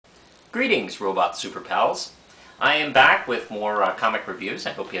Greetings, Robot Super Pals. I am back with more comic reviews.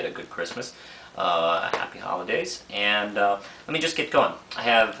 I hope you had a good Christmas. Happy holidays. And let me just get going. I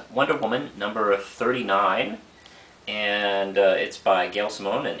have Wonder Woman number 39, and it's by Gail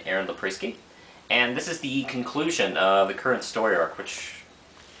Simone and Aaron Laprisky. And this is the conclusion of the current story arc, which...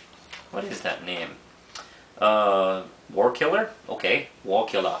 what is that name? War Killer? Okay, War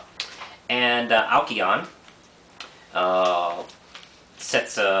Killer. And Alkion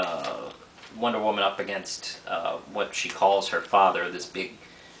sets Wonder Woman up against what she calls her father, this big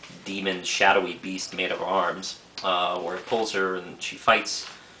demon, shadowy beast made of arms, where it pulls her and she fights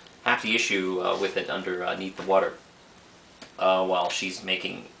half the issue with it underneath the water, while she's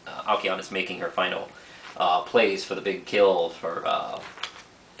making, Alkion is making her final plays for the big kill for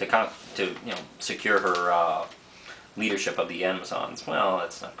to secure her leadership of the Amazons. Well,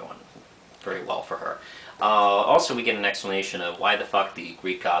 that's not going very well for her. Also, we get an explanation of why the fuck the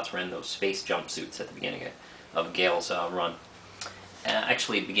Greek gods were in those space jumpsuits at the beginning of Gale's run.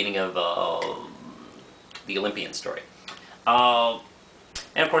 Actually, beginning of the Olympian story. And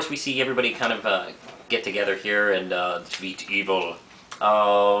of course, we see everybody kind of get together here and defeat evil.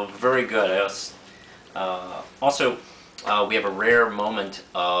 Very good. Also, we have a rare moment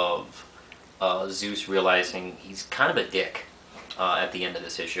of Zeus realizing he's kind of a dick at the end of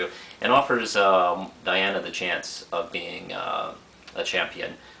this issue, and offers Diana the chance of being a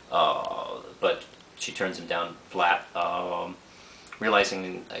champion, but she turns him down flat,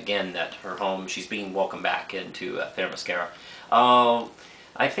 realizing again that her home, she's being welcomed back into Themyscira.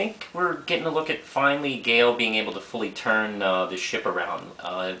 I think we're getting a look at finally Gale being able to fully turn the ship around.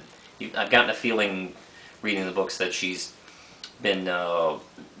 I've gotten a feeling reading the books that she's been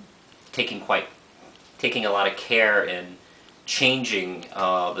taking a lot of care in changing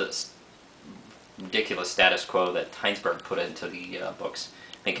this ridiculous status quo that Heinsberg put into the books,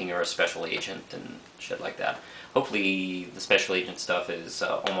 making her a special agent and shit like that. Hopefully the special agent stuff is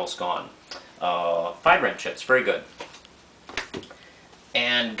almost gone. 5-gram chips, very good.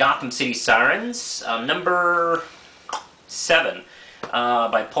 And Gotham City Sirens, number 7,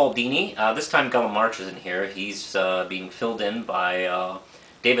 by Paul Dini. This time Gullum March is in here. He's being filled in by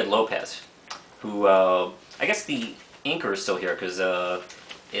David Lopez, who, I guess the inker is still here, because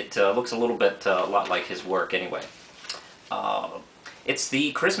it looks a little bit a lot like his work anyway. It's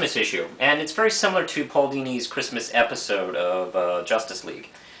the Christmas issue, and it's very similar to Paul Dini's Christmas episode of Justice League,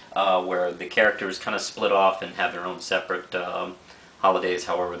 where the characters kind of split off and have their own separate holidays,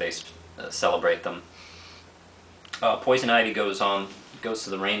 however they celebrate them. Poison Ivy goes to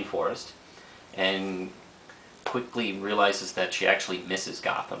the rainforest, and quickly realizes that she actually misses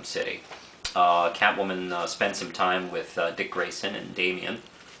Gotham City. Catwoman spends some time with Dick Grayson and Damian,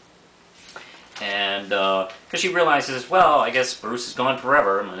 and because she realizes, well, I guess Bruce is gone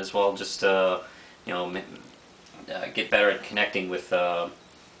forever, might as well just get better at connecting with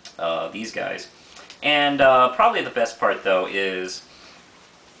these guys. And probably the best part, though, is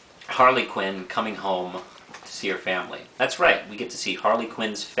Harley Quinn coming home to see her family. That's right, we get to see Harley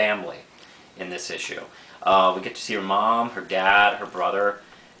Quinn's family in this issue. We get to see her mom, her dad, her brother,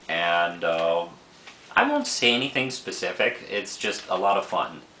 and I won't say anything specific. It's just a lot of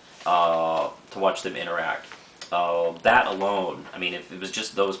fun to watch them interact. That alone, I mean, if it was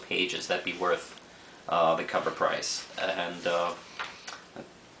just those pages, that'd be worth the cover price.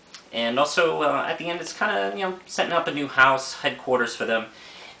 And also at the end, it's kind of setting up a new house headquarters for them.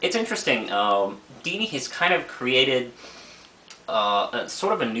 It's interesting. Dini has kind of created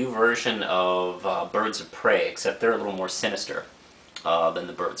sort of a new version of Birds of Prey, except they're a little more sinister than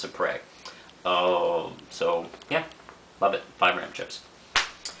the Birds of Prey. So, yeah, love it. 5-gram chips.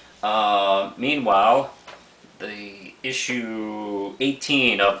 Meanwhile, the issue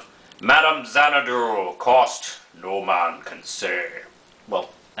 18 of Madame Xanadu, cost no man can say.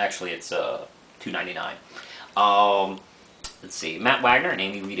 Well, actually, it's $2.99. Let's see, Matt Wagner and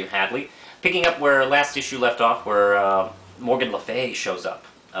Amy Reeder Hadley, picking up where last issue left off, where Morgan Le Fay shows up,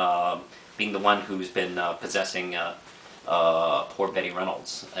 being the one who's been possessing poor Betty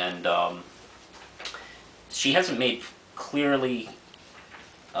Reynolds, and she hasn't made clearly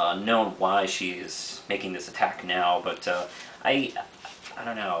known why she is making this attack now, but I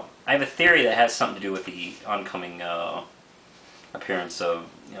don't know. I have a theory that has something to do with the oncoming appearance of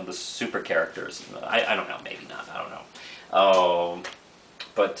the super characters. I don't know, maybe not. I don't know.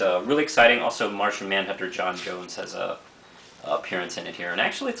 But really exciting. Also, Martian Manhunter John Jones has a appearance in it here, and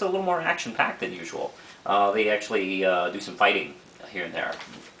actually it's a little more action-packed than usual. They actually do some fighting here and there.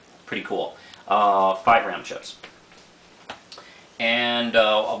 Pretty cool. 5-gram chips. And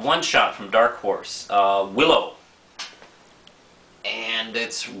a one-shot from Dark Horse, Willow. And and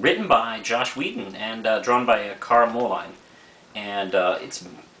it's written by Josh Whedon and drawn by Cara Moline, and it's a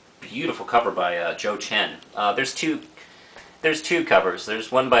beautiful cover by Joe Chen. There's two covers.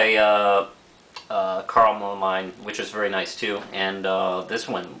 There's one by Carl Moline, which is very nice too, and this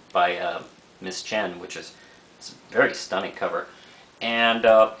one by Miss Chen, which is it's a very stunning cover, and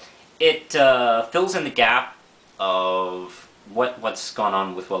it fills in the gap of what's gone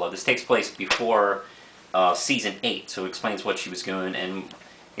on with Willow. This takes place before season 8, so it explains what she was doing and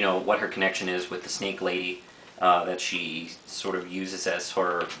what her connection is with the Snake Lady that she sort of uses as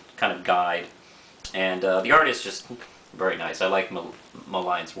her kind of guide, and the art is just very nice. I like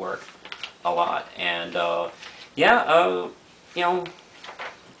Moline's work a lot, and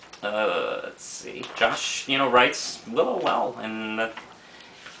let's see. Josh, writes Willow well, and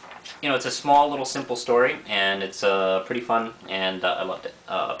it's a small little simple story, and it's pretty fun, and I loved it.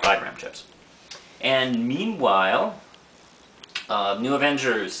 5-gram chips. And meanwhile, New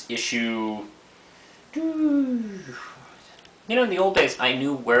Avengers issue. In the old days, I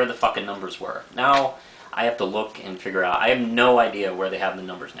knew where the fucking numbers were. Now I have to look and figure out. I have no idea where they have the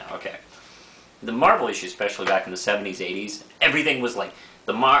numbers now. Okay. The Marvel issue, especially back in the 70s, 80s, everything was like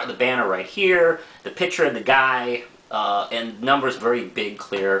the banner right here, the picture of the guy, and numbers very big,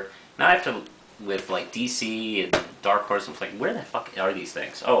 clear. Now I have to, with like DC and Dark Horse, I'm like, where the fuck are these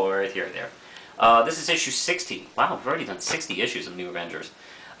things? Oh, right here, there. This is issue 60. Wow, we've already done 60 issues of New Avengers.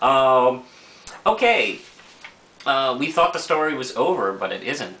 Okay. We thought the story was over, but it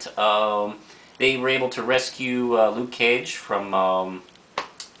isn't. They were able to rescue Luke Cage from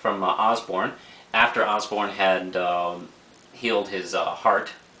Osborn after Osborn had healed his heart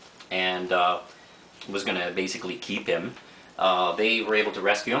and was going to basically keep him. They were able to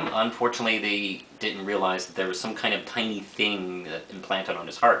rescue him. Unfortunately, they didn't realize that there was some kind of tiny thing that implanted on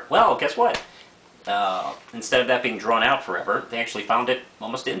his heart. Well, guess what? Instead of that being drawn out forever, they actually found it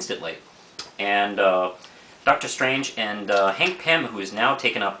almost instantly. And Doctor Strange and Hank Pym, who has now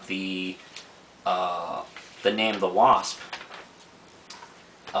taken up the name The Wasp,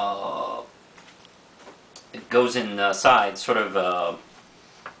 it goes inside, sort of,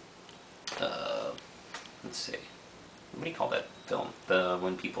 let's see, what do you call that film?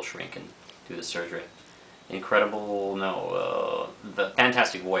 When people shrink and do the surgery. The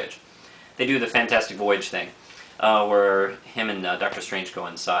Fantastic Voyage. They do the Fantastic Voyage thing, where him and Doctor Strange go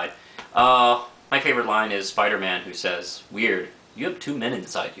inside. My favorite line is Spider-Man, who says, "Weird, you have 2 men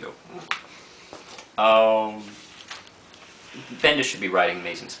inside you." Bendis should be writing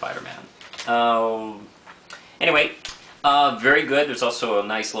Amazing Spider-Man. Anyway, very good. There's also a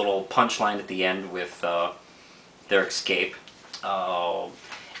nice little punchline at the end with their escape.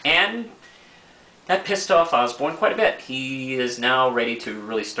 And that pissed off Osborn quite a bit. He is now ready to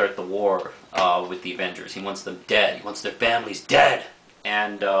really start the war with the Avengers. He wants them dead. He wants their families dead.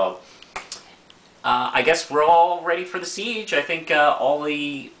 And I guess we're all ready for the siege. I think all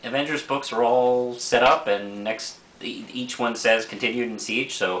the Avengers books are all set up, and each one says continued in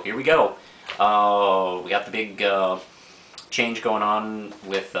siege, so here we go. We got the big change going on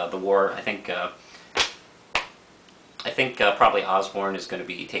with the war. I think probably Osborn is going to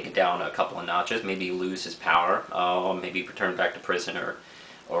be taken down a couple of notches, maybe lose his power, maybe return back to prison,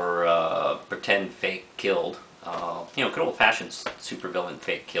 or pretend fake killed. Good old-fashioned supervillain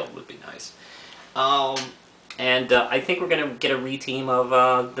fake killed would be nice. And I think we're going to get a reteam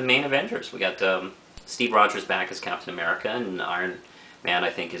of the main Avengers. We got Steve Rogers back as Captain America, and Iron Man,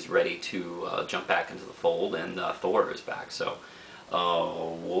 I think, is ready to jump back into the fold, and Thor is back. So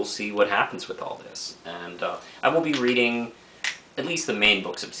we'll see what happens with all this. And I will be reading at least the main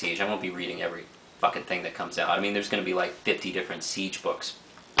books of Siege. I won't be reading every fucking thing that comes out. I mean, there's going to be like 50 different Siege books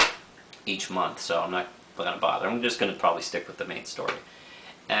each month, so I'm not going to bother. I'm just going to probably stick with the main story.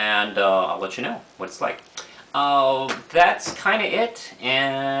 And I'll let you know what it's like. That's kind of it,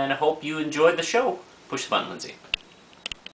 and I hope you enjoyed the show. Push the button, Lindsay.